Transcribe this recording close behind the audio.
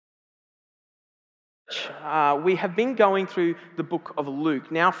We have been going through the book of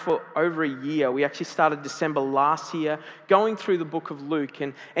Luke now for over a year. We actually started December last year going through the book of Luke.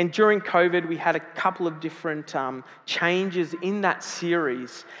 And during COVID, we had a couple of different changes in that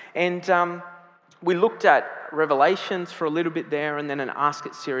series. And we looked at Revelations for a little bit there and then an Ask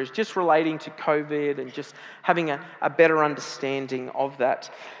It series, just relating to COVID and just having a better understanding of that.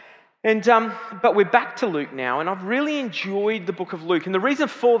 And but we're back to Luke now, and I've really enjoyed the book of Luke. And the reason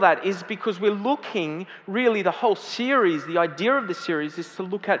for that is because we're looking, really, the whole series, the idea of the series is to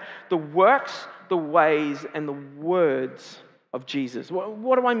look at the works, the ways, and the words of Jesus.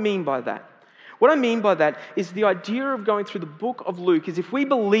 What do I mean by that? What I mean by that is the idea of going through the book of Luke is if we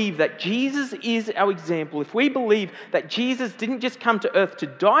believe that Jesus is our example, if we believe that Jesus didn't just come to earth to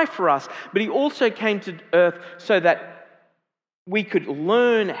die for us, but he also came to earth so that we could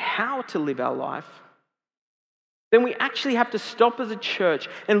learn how to live our life, then we actually have to stop as a church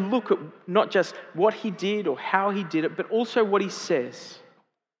and look at not just what he did or how he did it, but also what he says.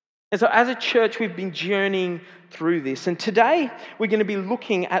 And so as a church, we've been journeying through this. And today, we're going to be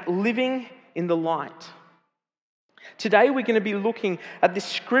looking at living in the light. Today, we're going to be looking at this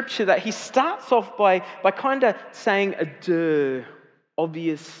scripture that he starts off by kind of saying a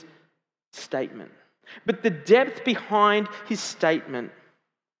obvious statement. But the depth behind his statement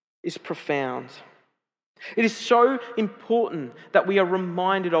is profound. It is so important that we are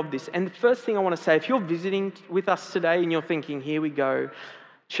reminded of this. And the first thing I want to say, if you're visiting with us today and you're thinking, here we go,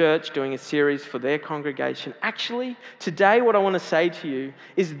 church doing a series for their congregation. Actually, today what I want to say to you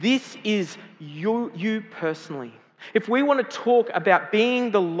is this is you personally. If we want to talk about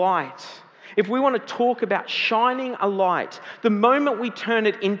being the light, if we want to talk about shining a light, the moment we turn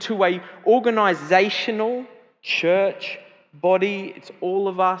it into an organizational church body, it's all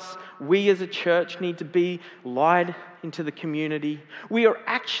of us. We as a church need to be light into the community. We are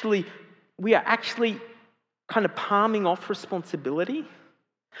actually kind of palming off responsibility.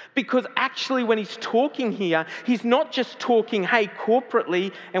 Because actually when he's talking here, he's not just talking, hey,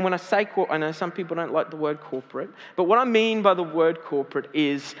 corporately, and when I say corporate, I know some people don't like the word corporate, but what I mean by the word corporate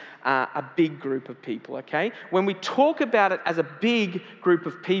is a big group of people, okay? When we talk about it as a big group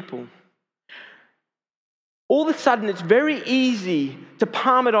of people, all of a sudden it's very easy to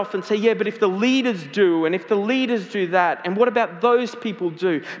palm it off and say, yeah, but if the leaders do, and if the leaders do that, and what about those people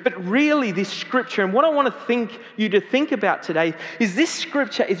do? But really this scripture, and what I want you to think about today, is this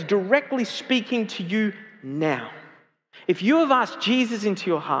scripture is directly speaking to you now. If you have asked Jesus into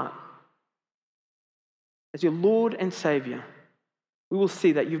your heart as your Lord and Savior, we will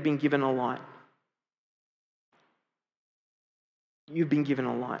see that you've been given a light. You've been given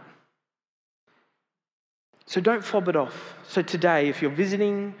a light. So don't fob it off. So today, if you're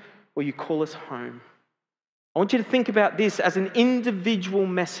visiting or you call us home, I want you to think about this as an individual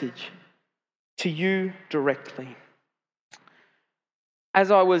message to you directly.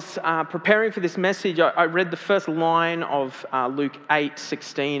 As I was preparing for this message, I read the first line of Luke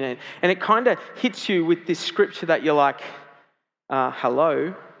 8:16, and it kind of hits you with this scripture that you're like,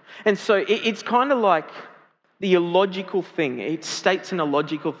 hello. And so it's kind of like the illogical thing. It states an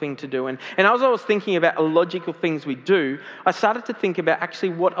illogical thing to do. And as I was thinking about illogical things we do, I started to think about actually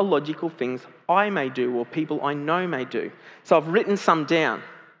what illogical things I may do or people I know may do. So I've written some down.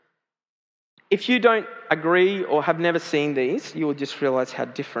 If you don't agree or have never seen these, you will just realize how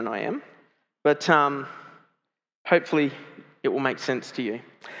different I am. But hopefully it will make sense to you.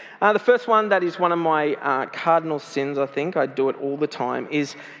 The first one, that is one of my cardinal sins, I think, I do it all the time,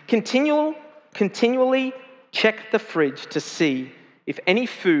 is continually check the fridge to see if any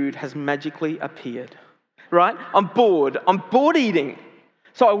food has magically appeared. Right? I'm bored eating.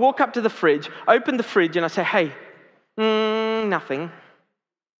 So I walk up to the fridge, open the fridge, and I say, hey, nothing.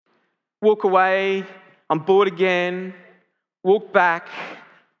 Walk away, I'm bored again. Walk back,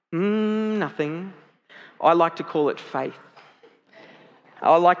 nothing. I like to call it faith.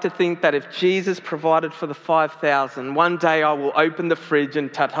 I like to think that if Jesus provided for the 5,000, one day I will open the fridge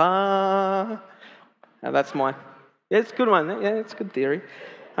and ta-ta. Now that's it's a good one. Yeah, it's a good theory.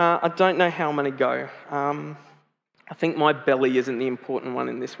 I don't know how I'm going to go. I think my belly isn't the important one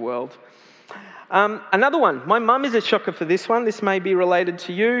in this world. Another one. My mum is a shocker for this one. This may be related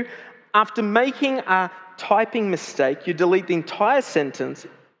to you. After making a typing mistake, you delete the entire sentence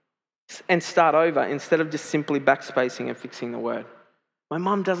and start over instead of just simply backspacing and fixing the word. My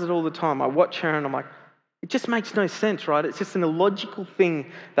mum does it all the time. I watch her and I'm like, it just makes no sense, right? It's just an illogical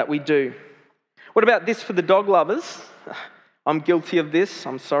thing that we do. What about this for the dog lovers? I'm guilty of this.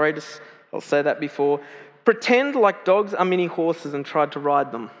 I'm sorry, I'll say that before. Pretend like dogs are mini horses and try to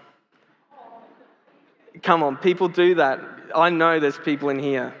ride them. Come on, people do that. I know there's people in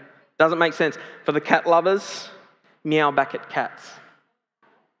here. Doesn't make sense. For the cat lovers, meow back at cats.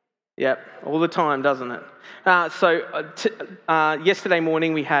 Yep, all the time, doesn't it? Yesterday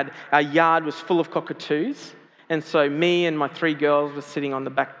morning our yard was full of cockatoos, and so me and my 3 girls were sitting on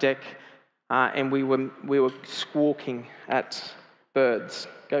the back deck, and we were squawking at birds.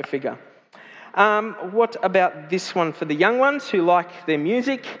 Go figure. What about this one for the young ones who like their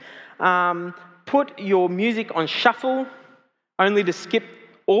music? Put your music on shuffle, only to skip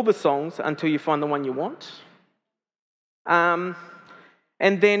all the songs until you find the one you want. And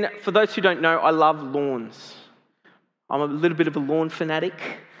then, for those who don't know, I love lawns. I'm a little bit of a lawn fanatic,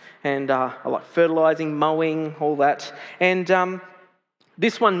 and I like fertilising, mowing, all that. And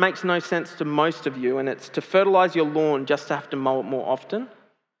this one makes no sense to most of you, and it's to fertilise your lawn just to have to mow it more often.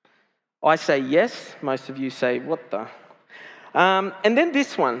 I say yes. Most of you say, what the? And then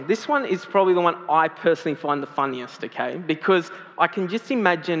this one. This one is probably the one I personally find the funniest, okay? Because I can just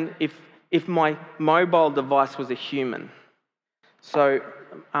imagine if my mobile device was a human. So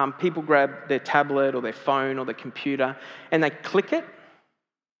people grab their tablet or their phone or their computer and they click it,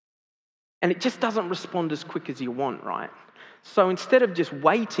 and it just doesn't respond as quick as you want, right? So instead of just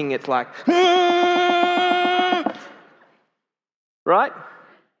waiting, it's like, right?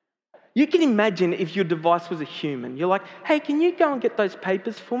 You can imagine if your device was a human. You're like, hey, can you go and get those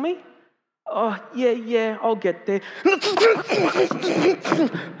papers for me? Oh, yeah, I'll get there.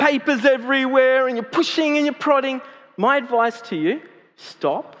 Papers everywhere, and you're pushing and you're prodding. My advice to you,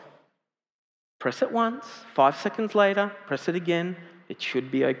 stop, press it once, 5 seconds later, press it again. It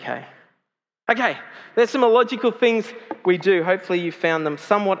should be okay. Okay, there's some illogical things we do. Hopefully you found them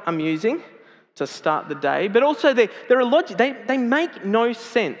somewhat amusing to start the day, but also they're illogical. They make no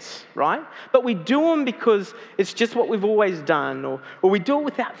sense, right? But we do them because it's just what we've always done, or we do it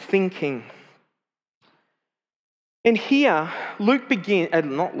without thinking. And here,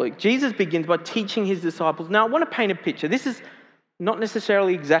 Jesus begins by teaching his disciples. Now, I want to paint a picture. This is not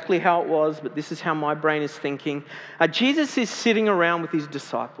necessarily exactly how it was, but this is how my brain is thinking. Jesus is sitting around with his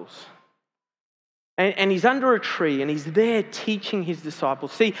disciples. And he's under a tree, and he's there teaching his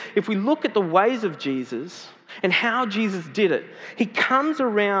disciples. See, if we look at the ways of Jesus and how Jesus did it, he comes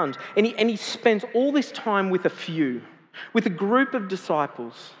around and he spends all this time with a group of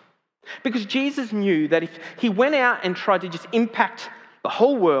disciples. Because Jesus knew that if he went out and tried to just impact the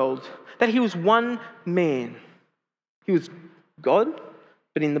whole world, that he was one man. He was God,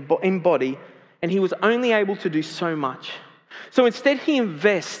 but in body, and he was only able to do so much. So instead, he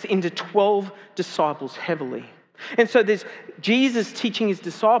invests into 12 disciples heavily. And so there's Jesus teaching his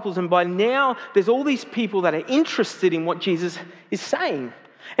disciples, and by now, there's all these people that are interested in what Jesus is saying.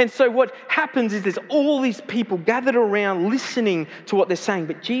 And so what happens is there's all these people gathered around listening to what they're saying.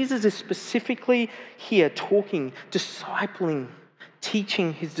 But Jesus is specifically here talking, discipling,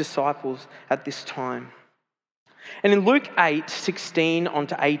 teaching his disciples at this time. And in Luke 8:16 on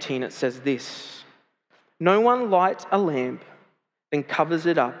to 18, it says this: "No one lights a lamp, then covers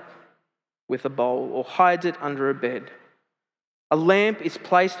it up with a bowl or hides it under a bed. A lamp is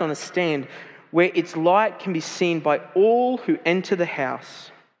placed on a stand where its light can be seen by all who enter the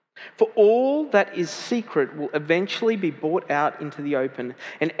house. For all that is secret will eventually be brought out into the open,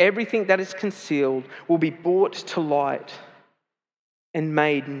 and everything that is concealed will be brought to light and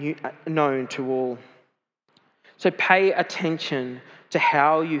made known to all. So pay attention to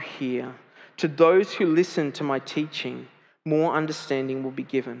how you hear. To those who listen to my teaching, more understanding will be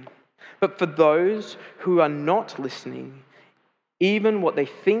given. But for those who are not listening, even what they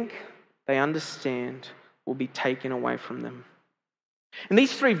think they understand will be taken away from them." And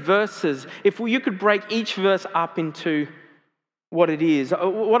these 3 verses, if you could break each verse up into what it is,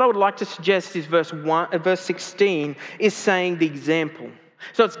 what I would like to suggest is verse 16 is saying the example.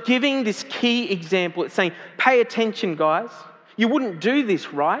 So it's giving this key example. It's saying, pay attention, guys. You wouldn't do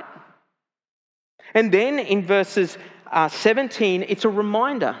this, right? And then in verses 17, it's a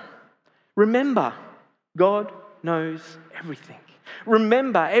reminder. Remember, God knows everything.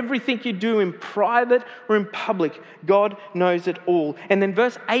 Remember, everything you do in private or in public, God knows it all. And then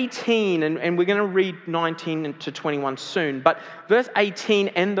verse 18, and we're going to read 19 to 21 soon, but verse 18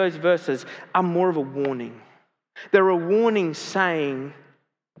 and those verses are more of a warning. They're a warning saying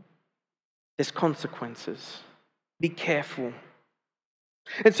there's consequences. Be careful.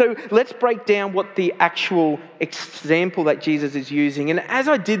 And so let's break down what the actual example that Jesus is using. And as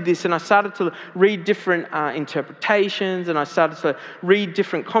I did this and I started to read different interpretations, and I started to read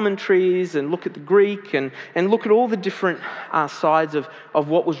different commentaries and look at the Greek and look at all the different sides of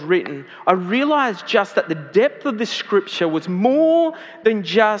what was written, I realized just that the depth of this scripture was more than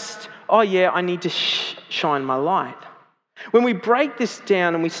just, oh yeah, I need to shine my light. When we break this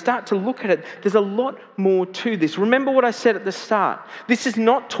down and we start to look at it, there's a lot more to this. Remember what I said at the start. This is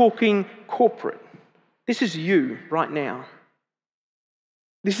not talking corporate. This is you right now.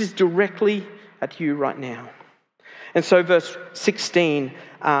 This is directly at you right now. And so verse 16,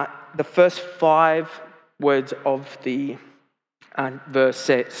 the first 5 words of the verse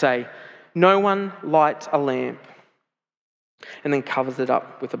say, no one lights a lamp and then covers it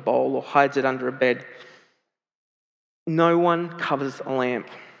up with a bowl or hides it under a bed. No one covers a lamp.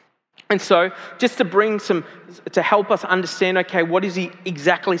 And so, just to help us understand, okay, what is he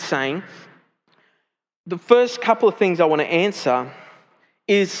exactly saying? The first couple of things I want to answer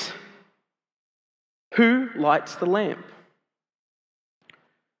is, who lights the lamp?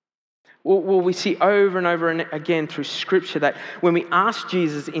 Well, we see over and over and again through Scripture that when we ask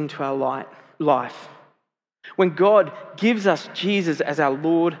Jesus into our life, when God gives us Jesus as our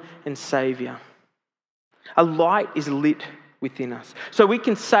Lord and Saviour, a light is lit within us. So we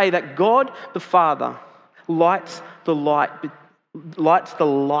can say that God the Father lights the light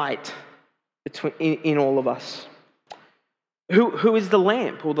in all of us. Who is the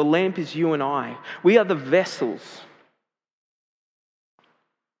lamp? Well, the lamp is you and I. We are the vessels.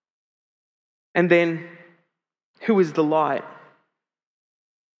 And then, who is the light?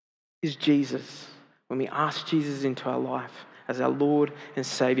 Is Jesus. When we ask Jesus into our life as our Lord and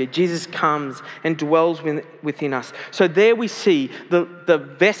Saviour, Jesus comes and dwells within us. So there we see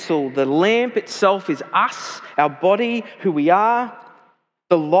the vessel, the lamp itself is us, our body, who we are.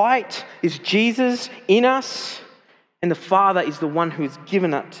 The light is Jesus in us, and the Father is the one who has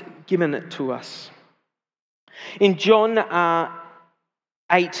given it to us. In John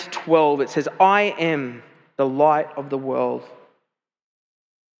 8:12, it says, I am the light of the world.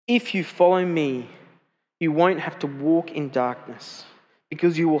 If you follow me, you won't have to walk in darkness,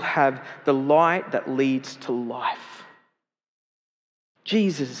 because you will have the light that leads to life.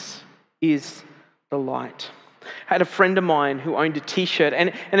 Jesus is the light. I had a friend of mine who owned a t-shirt,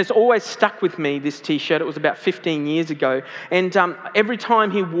 and it's always stuck with me, this t-shirt. It was about 15 years ago. And every time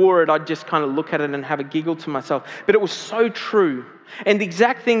he wore it, I'd just kind of look at it and have a giggle to myself. But it was so true. And the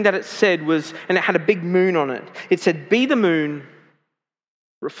exact thing that it said was, and it had a big moon on it, it said, be the moon,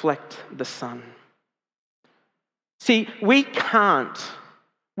 reflect the sun. See, we cannot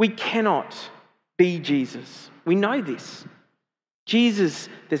be Jesus. We know this. Jesus,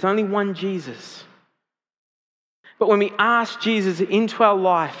 there's only one Jesus. But when we ask Jesus into our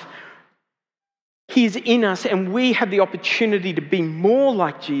life, He is in us, and we have the opportunity to be more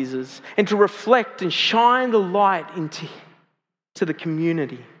like Jesus and to reflect and shine the light into the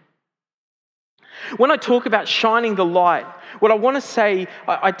community. When I talk about shining the light, what I want to say,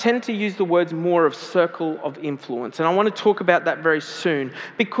 I tend to use the words more of circle of influence. And I want to talk about that very soon,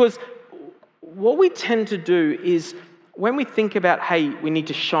 because what we tend to do is when we think about, hey, we need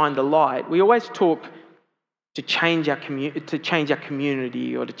to shine the light, we always talk to change our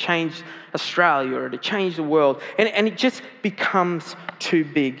community, or to change Australia, or to change the world. And it just becomes too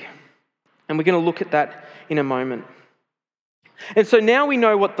big. And we're going to look at that in a moment. And so now we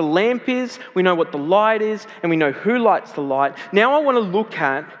know what the lamp is, we know what the light is, and we know who lights the light. Now I want to look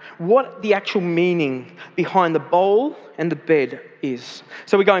at what the actual meaning behind the bowl and the bed is.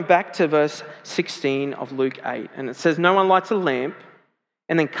 So we're going back to verse 16 of Luke 8, and it says, no one lights a lamp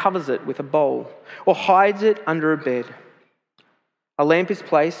and then covers it with a bowl or hides it under a bed. A lamp is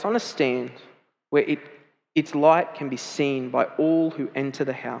placed on a stand where its light can be seen by all who enter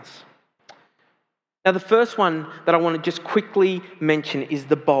the house. Now, the first one that I want to just quickly mention is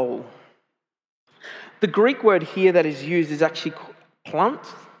the bowl. The Greek word here that is used is actually plant.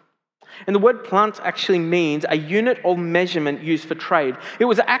 And the word plant actually means a unit or measurement used for trade. It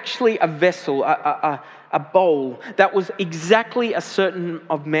was actually a vessel, a bowl that was exactly a certain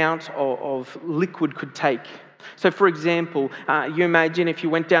amount of liquid could take. So, for example, you imagine if you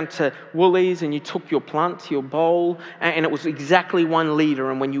went down to Woolies and you took your plant, your bowl, and it was exactly 1 litre.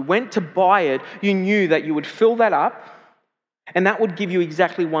 And when you went to buy it, you knew that you would fill that up, and that would give you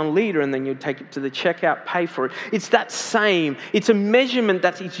exactly 1 litre, and then you'd take it to the checkout, pay for it. It's that same. It's a measurement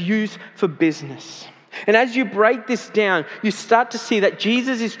that is used for business. And as you break this down, you start to see that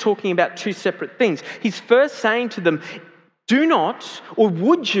Jesus is talking about 2 separate things. He's first saying to them, do not, or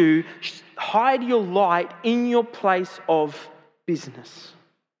would you, hide your light in your place of business?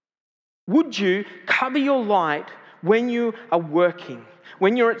 Would you cover your light when you are working,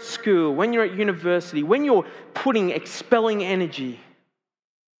 when you're at school, when you're at university, when you're expelling energy?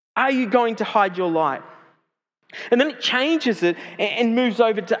 Are you going to hide your light? And then it changes it and moves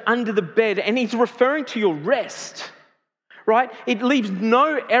over to under the bed, and he's referring to your rest, right? It leaves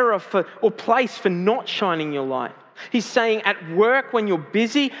no error or place for not shining your light. He's saying at work when you're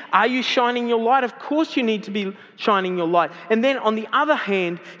busy, are you shining your light? Of course you need to be shining your light. And then on the other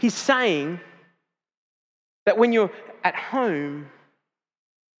hand, he's saying that when you're at home,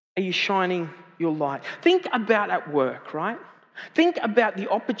 are you shining your light? Think about at work, right? Think about the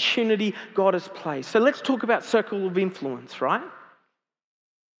opportunity God has placed. So let's talk about circle of influence, right?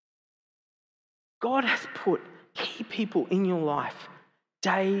 God has put key people in your life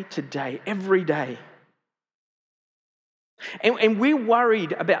day to day, every day. And we're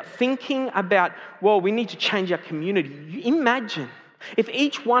worried about thinking about, well, we need to change our community. Imagine if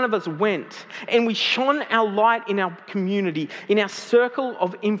each one of us went and we shone our light in our community, in our circle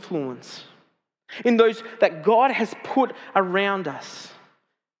of influence, in those that God has put around us.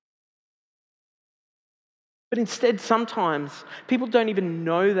 But instead, sometimes people don't even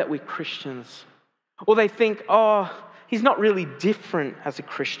know that we're Christians. Or they think, oh, he's not really different as a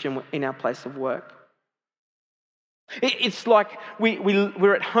Christian in our place of work. It's like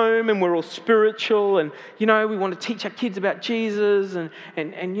we're at home and we're all spiritual and, we want to teach our kids about Jesus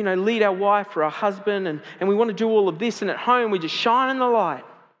and lead our wife or our husband and we want to do all of this. And at home, we just shine in the light.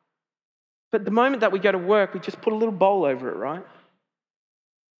 But the moment that we go to work, we just put a little bowl over it, right?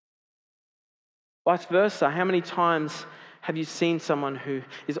 Vice versa, how many times have you seen someone who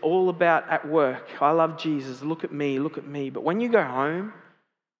is all about at work, I love Jesus, look at me. But when you go home,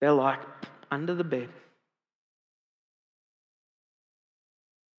 they're like under the bed.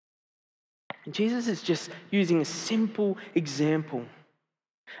 And Jesus is just using a simple example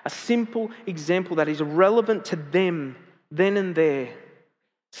that is relevant to them then and there,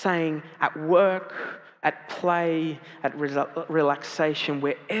 saying at work, at play, at relaxation,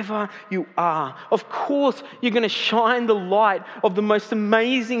 wherever you are, of course you're going to shine the light of the most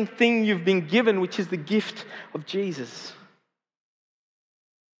amazing thing you've been given, which is the gift of Jesus.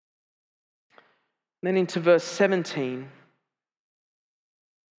 Then into verse 17,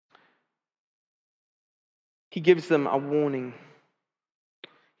 he gives them a warning.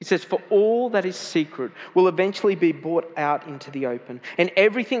 He says, for all that is secret will eventually be brought out into the open, and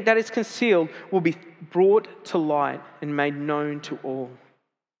everything that is concealed will be brought to light and made known to all.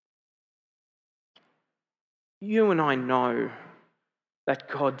 You and I know that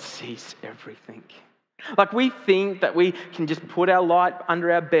God sees everything. Like we think that we can just put our light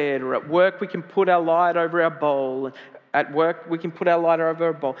under our bed, or at work we can put our light over our bowl. At work, we can put our light over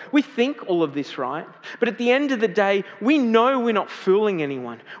a bowl. We think all of this, right? But at the end of the day, we know we're not fooling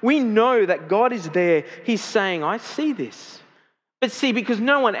anyone. We know that God is there. He's saying, I see this. But see, because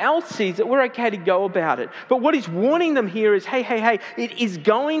no one else sees it, we're okay to go about it. But what he's warning them here is, hey, it is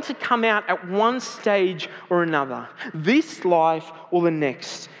going to come out at one stage or another. This life or the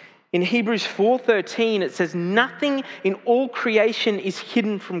next. In Hebrews 4:13, it says, nothing in all creation is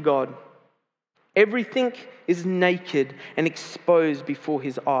hidden from God. Everything is naked and exposed before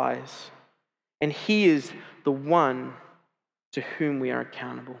his eyes, and he is the one to whom we are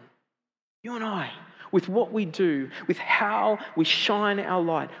accountable. You and I, with what we do, with how we shine our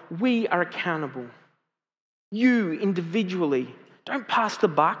light, we are accountable. You individually, don't pass the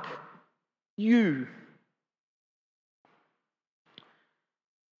buck. You.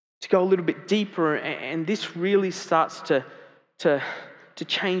 To go a little bit deeper, and this really starts to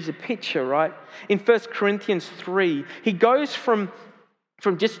change the picture, right? In 1 Corinthians 3, he goes from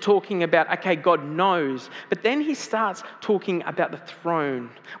just talking about, okay, God knows, but then he starts talking about the throne,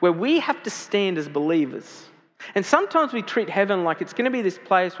 where we have to stand as believers. And sometimes we treat heaven like it's going to be this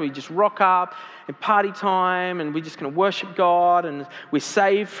place where we just rock up and party time and we're just going to worship God and we're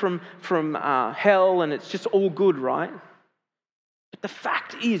saved from hell and it's just all good, right? But the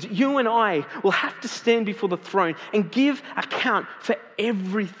fact is, you and I will have to stand before the throne and give account for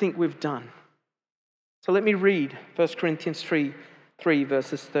everything we've done. So let me read 1 Corinthians 3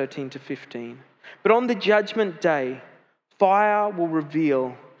 verses 13 to 15. But on the judgment day, fire will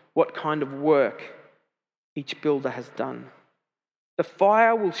reveal what kind of work each builder has done. The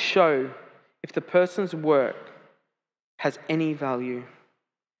fire will show if the person's work has any value.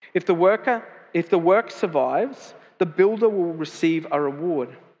 If the work survives, the builder will receive a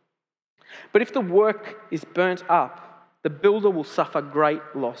reward. But if the work is burnt up, the builder will suffer great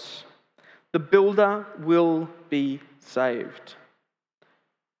loss. The builder will be saved,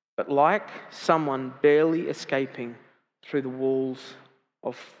 but like someone barely escaping through the walls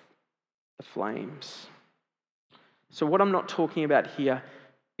of the flames. So what I'm not talking about here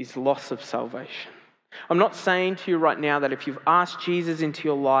is loss of salvation. I'm not saying to you right now that if you've asked Jesus into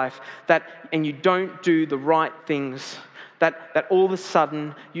your life and you don't do the right things, that all of a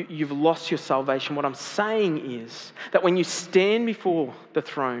sudden you've lost your salvation. What I'm saying is that when you stand before the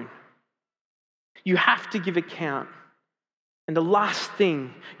throne, You have to give account. And the last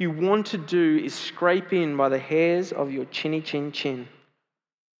thing you want to do is scrape in by the hairs of your chinny chin chin.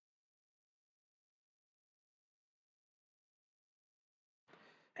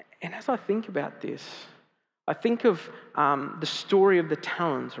 And as I think about this, I think of the story of the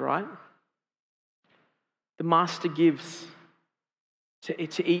talents, right? The master gives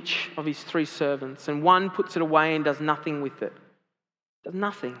to each of his 3 servants, and one puts it away and does nothing with it. Does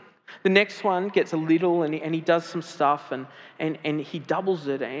nothing. The next one gets a little and he does some stuff and he doubles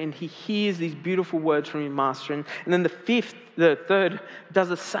it, and he hears these beautiful words from his master. And then the third does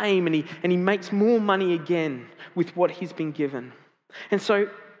the same, and he makes more money again with what he's been given. And so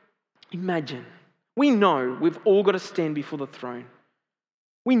imagine, we know we've all got to stand before the throne.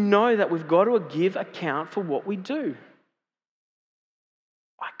 We know that we've got to give account for what we do.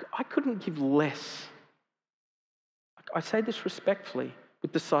 I couldn't give less. I say this respectfully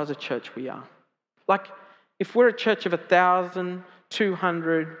with the size of church we are. Like, if we're a church of 1,000,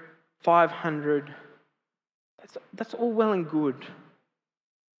 200, 500, that's all well and good.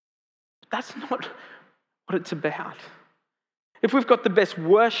 That's not what it's about. If we've got the best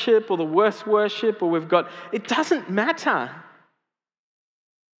worship or the worst worship, or it doesn't matter.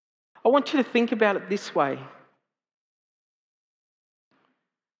 I want you to think about it this way.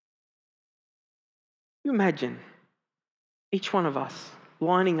 You imagine each one of us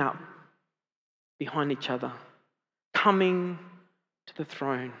lining up behind each other, coming to the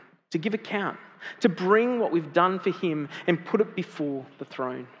throne to give account, to bring what we've done for him and put it before the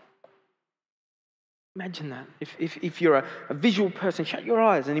throne. Imagine that. If you're a visual person, shut your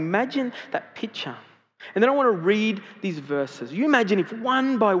eyes and imagine that picture. And then I want to read these verses. You imagine if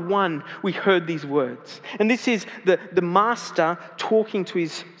one by one we heard these words. And this is the master talking to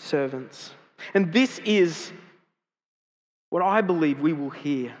his servants. And this is what I believe we will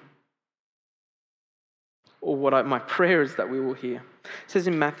hear. Or my prayer is that we will hear. It says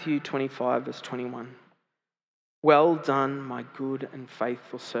in Matthew 25, verse 21, "Well done, my good and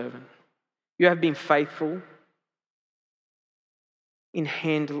faithful servant. You have been faithful in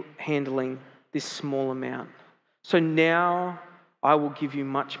handling this small amount. So now I will give you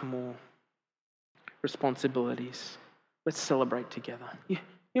much more responsibilities." Let's celebrate together. You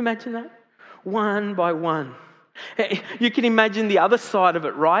imagine that? One by one. You can imagine the other side of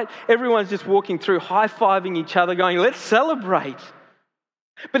it, right? Everyone's just walking through, high-fiving each other, going, let's celebrate.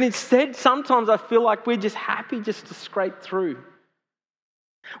 But instead, sometimes I feel like we're just happy just to scrape through.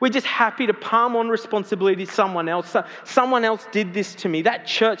 We're just happy to palm on responsibility to someone else. Someone else did this to me. That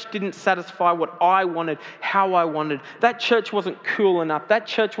church didn't satisfy what I wanted, how I wanted. That church wasn't cool enough. That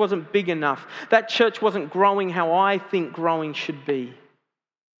church wasn't big enough. That church wasn't growing how I think growing should be.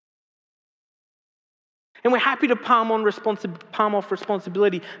 And we're happy to palm off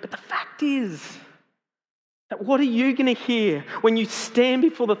responsibility. But the fact is that what are you going to hear when you stand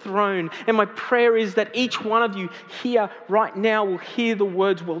before the throne? And my prayer is that each one of you here right now will hear the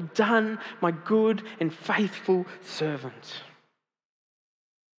words, "Well done, my good and faithful servant."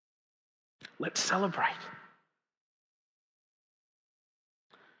 Let's celebrate.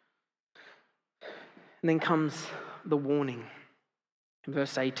 And then comes the warning in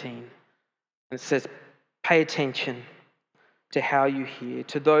verse 18. And it says, "Pay attention to how you hear.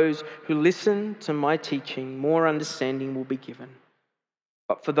 To those who listen to my teaching, more understanding will be given.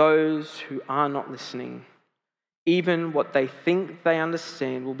 But for those who are not listening, even what they think they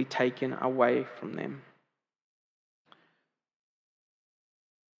understand will be taken away from them."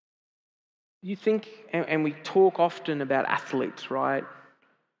 You think, and we talk often about athletes, right?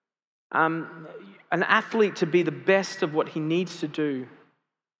 An athlete, to be the best of what he needs to do,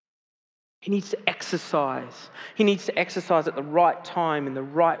 he needs to exercise. He needs to exercise at the right time, in the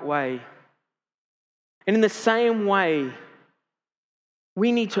right way. And in the same way,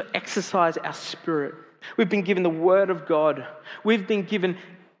 we need to exercise our spirit. We've been given the Word of God. We've been given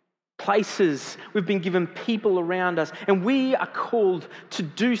places. We've been given people around us. And we are called to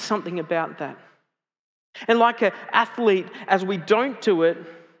do something about that. And like an athlete, as we don't do it,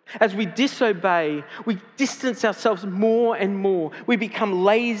 as we disobey, we distance ourselves more and more. We become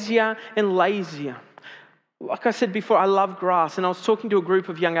lazier and lazier. Like I said before, I love grass. And I was talking to a group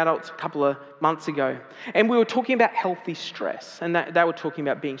of young adults a couple of months ago. And we were talking about healthy stress. And they were talking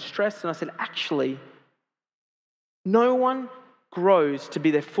about being stressed. And I said, actually, no one grows to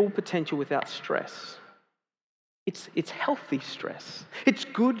be their full potential without stress. It's healthy stress. It's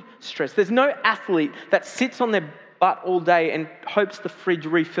good stress. There's no athlete that sits on their butt all day and hopes the fridge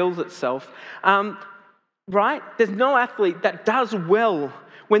refills itself, right? There's no athlete that does well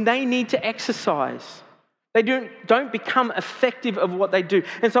when they need to exercise. They don't become effective of what they do.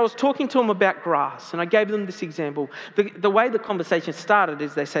 And so I was talking to them about grass, and I gave them this example. The way the conversation started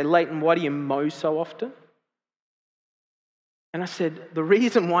is they say, Leighton, why do you mow so often? And I said, the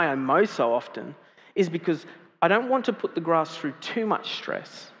reason why I mow so often is because I don't want to put the grass through too much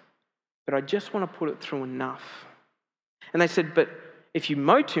stress, but I just want to put it through enough. And they said, but if you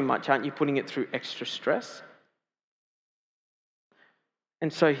mow too much, aren't you putting it through extra stress?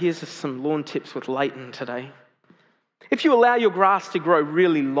 And so here's some lawn tips with Leighton today. If you allow your grass to grow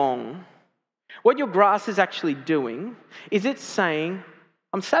really long, what your grass is actually doing is it's saying,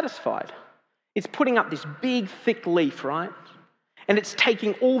 I'm satisfied. It's putting up this big, thick leaf, right? And it's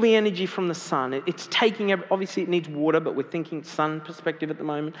taking all the energy from the sun. It's taking, obviously it needs water, but we're thinking sun perspective at the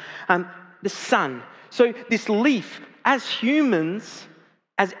moment. The sun. So this leaf, as humans,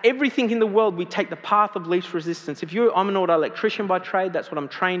 as everything in the world, we take the path of least resistance. I'm an auto electrician by trade, that's what I'm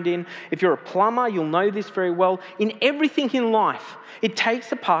trained in. If you're a plumber, you'll know this very well. In everything in life, it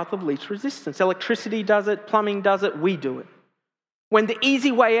takes the path of least resistance. Electricity does it, plumbing does it, we do it. When the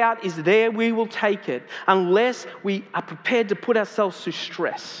easy way out is there, we will take it, unless we are prepared to put ourselves through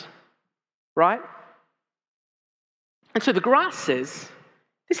stress, right? And so the grass says,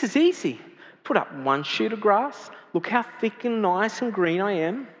 this is easy. Put up one shoot of grass. Look how thick and nice and green I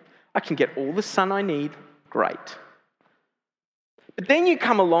am. I can get all the sun I need. Great. But then you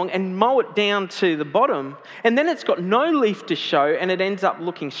come along and mow it down to the bottom, and then it's got no leaf to show, and it ends up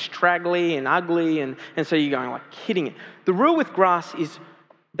looking straggly and ugly, and so you're going like hitting it. The rule with grass is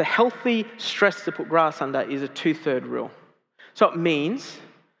the healthy stress to put grass under is a 2/3 rule. So it means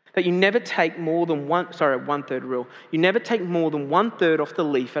that you never take more than 1/3 rule. You never take more than 1/3 off the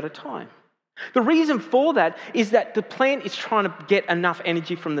leaf at a time. The reason for that is that the plant is trying to get enough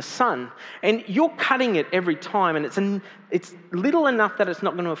energy from the sun, and you're cutting it every time, and it's little enough that it's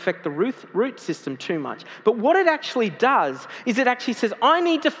not going to affect the root system too much. But what it actually does is it actually says, I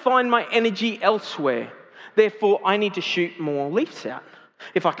need to find my energy elsewhere. Therefore, I need to shoot more leaves out.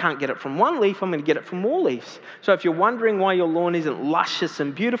 If I can't get it from one leaf, I'm going to get it from more leaves. So if you're wondering why your lawn isn't luscious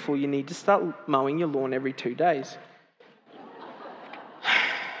and beautiful, you need to start mowing your lawn every 2 days.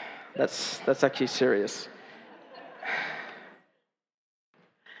 That's actually serious.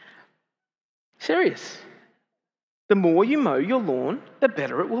 Serious. The more you mow your lawn, the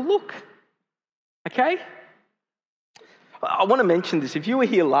better it will look. Okay? I want to mention this. If you were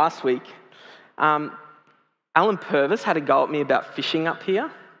here last week, Alan Purvis had a go at me about fishing up here.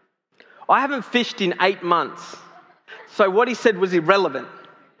 I haven't fished in 8 months, so what he said was irrelevant.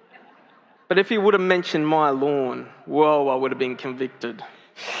 But if he would have mentioned my lawn, whoa, I would have been convicted.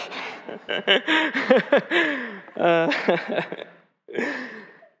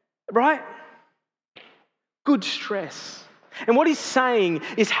 Right? Good stress. And what he's saying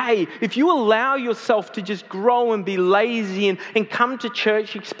is, hey, if you allow yourself to just grow and be lazy and come to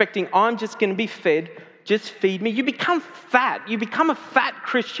church expecting I'm just going to be fed, just feed me, you become fat. You become a fat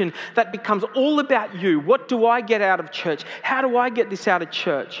Christian that becomes all about you. What do I get out of church? How do I get this out of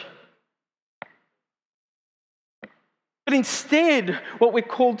church? But instead, what we're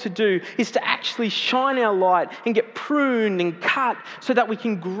called to do is to actually shine our light and get pruned and cut so that we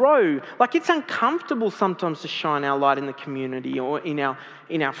can grow. Like, it's uncomfortable sometimes to shine our light in the community or in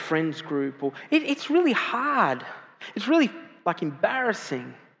our friends group. Or it's really hard. It's really like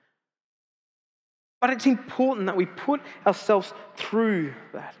embarrassing. But it's important that we put ourselves through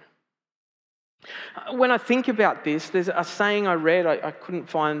that. When I think about this, there's a saying I read. I couldn't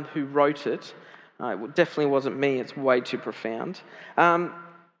find who wrote it. It definitely wasn't me. It's way too profound. And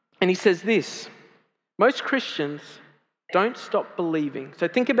he says this: most Christians don't stop believing. So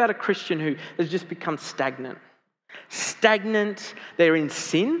think about a Christian who has just become stagnant. Stagnant, they're in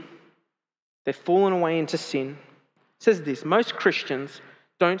sin. They've fallen away into sin. It says this: most Christians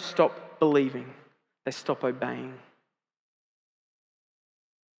don't stop believing. They stop obeying.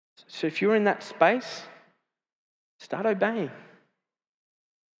 So if you're in that space, start obeying.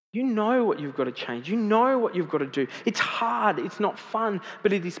 You know what you've got to change. You know what you've got to do. It's hard. It's not fun,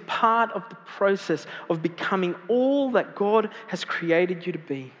 but it is part of the process of becoming all that God has created you to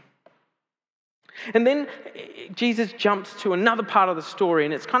be. And then Jesus jumps to another part of the story,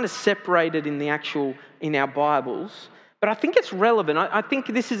 and it's kind of separated in our Bibles, but I think it's relevant. I think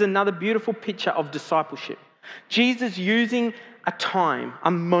this is another beautiful picture of discipleship. Jesus using a time,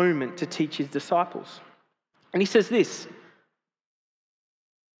 a moment to teach his disciples. And he says this: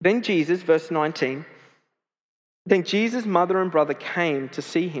 Then Jesus, verse 19, then Jesus' mother and brother came to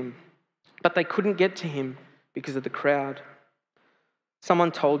see him, but they couldn't get to him because of the crowd.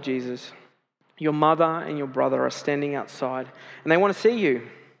 Someone told Jesus, your mother and your brother are standing outside, and they want to see you.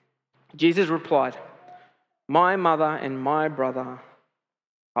 Jesus replied, My mother and my brother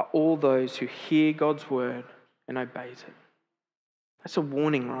are all those who hear God's word and obeys it. That's a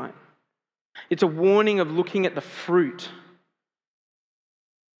warning, right? It's a warning of looking at the fruit.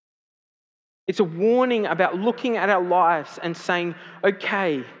 It's a warning about looking at our lives and saying,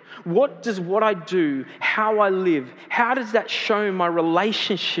 okay, what does what I do, how I live, how does that show my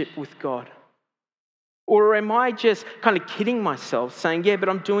relationship with God? Or am I just kind of kidding myself, saying, yeah, but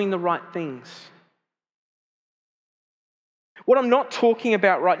I'm doing the right things? What I'm not talking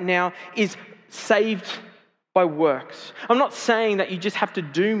about right now is saved by works. I'm not saying that you just have to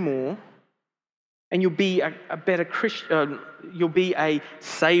do more and you'll be a better Christian, you'll be a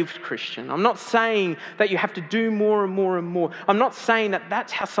saved Christian. I'm not saying that you have to do more and more and more. I'm not saying that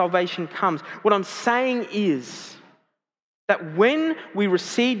that's how salvation comes. What I'm saying is that when we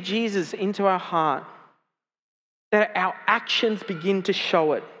receive Jesus into our heart, that our actions begin to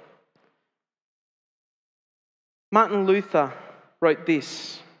show it. Martin Luther wrote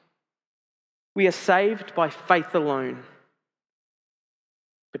this: "We are saved by faith alone.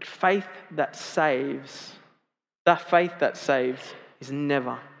 But faith that saves is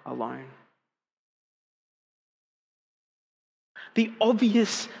never alone." The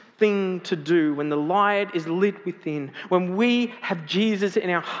obvious thing to do when the light is lit within, when we have Jesus in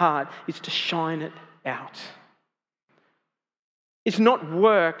our heart, is to shine it out. It's not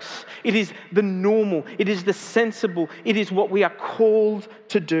works, it is the normal, it is the sensible, it is what we are called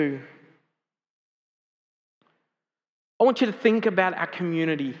to do. I want you to think about our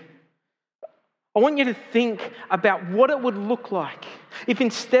community. I want you to think about what it would look like if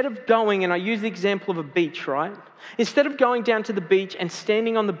instead of going, and I use the example of a beach, right? Instead of going down to the beach and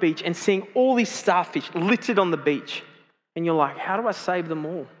standing on the beach and seeing all these starfish littered on the beach, and you're like, how do I save them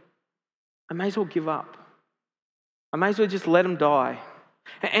all? I may as well give up. I may as well just let them die.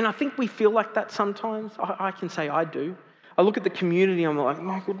 And I think we feel like that sometimes. I can say I do. I look at the community, I'm like,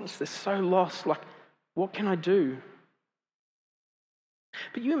 my goodness, they're so lost. Like, what can I do?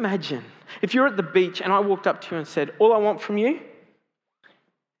 But you imagine, if you're at the beach and I walked up to you and said, all I want from you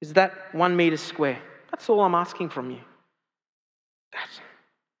is that 1 meter square. That's all I'm asking from you.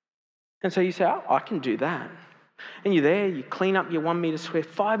 And so you say, oh, I can do that. And you're there, you clean up your 1 meter square.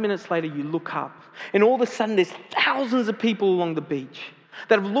 5 minutes later, you look up. And all of a sudden, there's thousands of people along the beach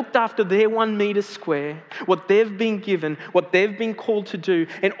that have looked after their 1 meter square, what they've been given, what they've been called to do.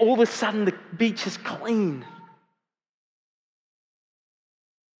 And all of a sudden, the beach is clean.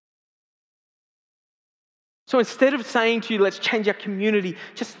 So instead of saying to you, let's change our community,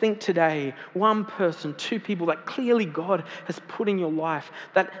 just think today, one person, two people that clearly God has put in your life,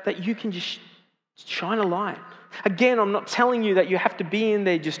 that you can just shine a light. Again, I'm not telling you that you have to be in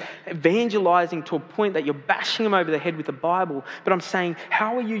there just evangelizing to a point that you're bashing them over the head with the Bible, but I'm saying,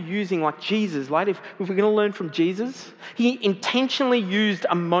 how are you using, like Jesus, like if we're going to learn from Jesus, he intentionally used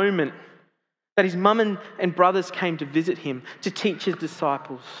a moment that his mum and brothers came to visit him to teach his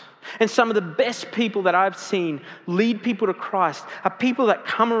disciples. And some of the best people that I've seen lead people to Christ are people that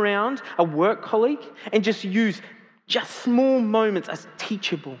come around a work colleague and just use just small moments as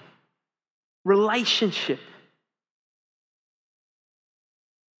teachable. Relationship.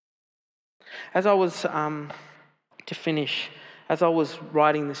 As I was, to finish, as I was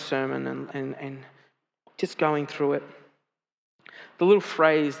writing this sermon and just going through it, the little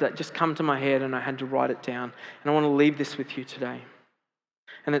phrase that just come to my head and I had to write it down, and I want to leave this with you today.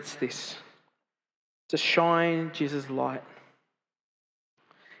 And it's this: to shine Jesus' light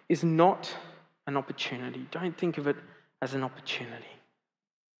is not an opportunity. Don't think of it as an opportunity.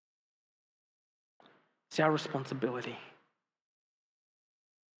 It's our responsibility.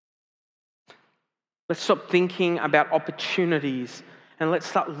 Let's stop thinking about opportunities and let's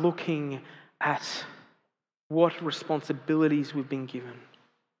start looking at what responsibilities we've been given.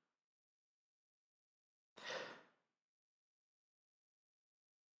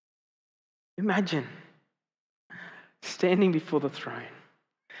 Imagine standing before the throne.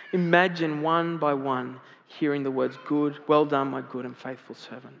 Imagine one by one hearing the words, good, well done, my good and faithful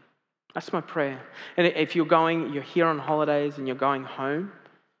servant. That's my prayer. And if you're here on holidays and you're going home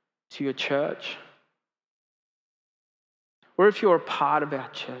to your church, or if you're a part of our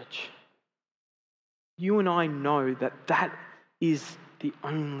church, you and I know that that is the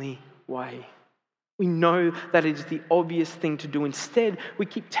only way. We know that it is the obvious thing to do. Instead, we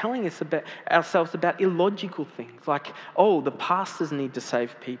keep telling ourselves about illogical things like, oh, the pastors need to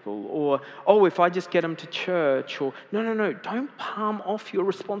save people, or, oh, if I just get them to church, or, no, don't palm off your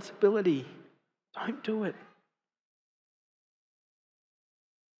responsibility. Don't do it.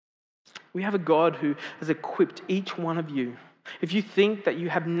 We have a God who has equipped each one of you If you think that you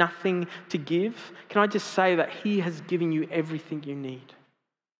have nothing to give, can I just say that He has given you everything you need.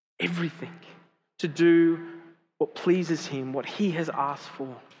 Everything to do what pleases Him, what He has asked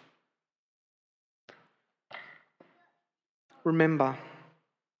for. Remember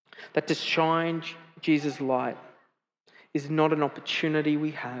that to shine Jesus' light is not an opportunity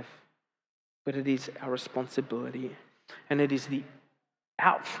we have, but it is our responsibility. And it is the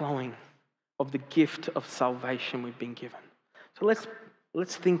outflowing of the gift of salvation we've been given. So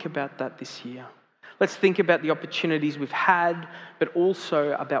let's think about that this year. Let's think about the opportunities we've had, but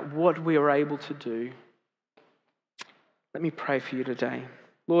also about what we are able to do. Let me pray for you today.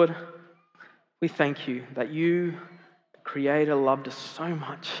 Lord, we thank you that you, the Creator, loved us so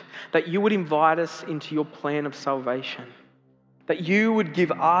much, that you would invite us into your plan of salvation, that you would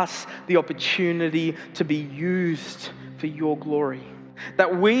give us the opportunity to be used for your glory,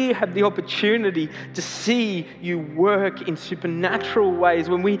 that we have the opportunity to see you work in supernatural ways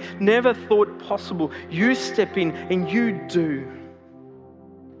when we never thought possible. You step in and you do.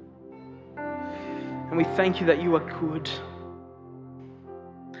 And we thank you that you are good,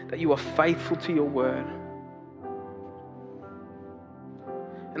 that you are faithful to your word.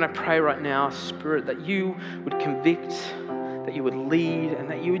 And I pray right now, Spirit, that you would convict, that you would lead, and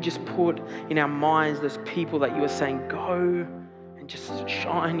that you would just put in our minds those people that you are saying, go and just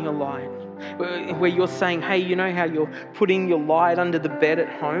shine your light. Where you're saying, hey, you know how you're putting your light under the bed at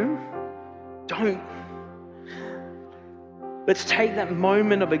home? Don't. Let's take that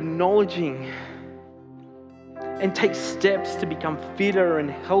moment of acknowledging and take steps to become fitter and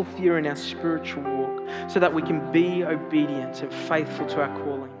healthier in our spiritual walk so that we can be obedient and faithful to our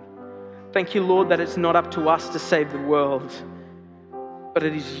calling. Thank you, Lord, that it's not up to us to save the world, but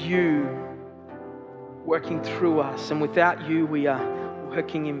it is you working through us. And without you, we are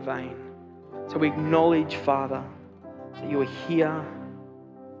working in vain. So we acknowledge, Father, that you are here,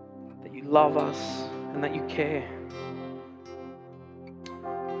 that you love us, and that you care.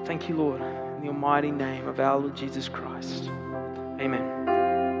 Thank you, Lord, in the almighty name of our Lord Jesus Christ. Amen.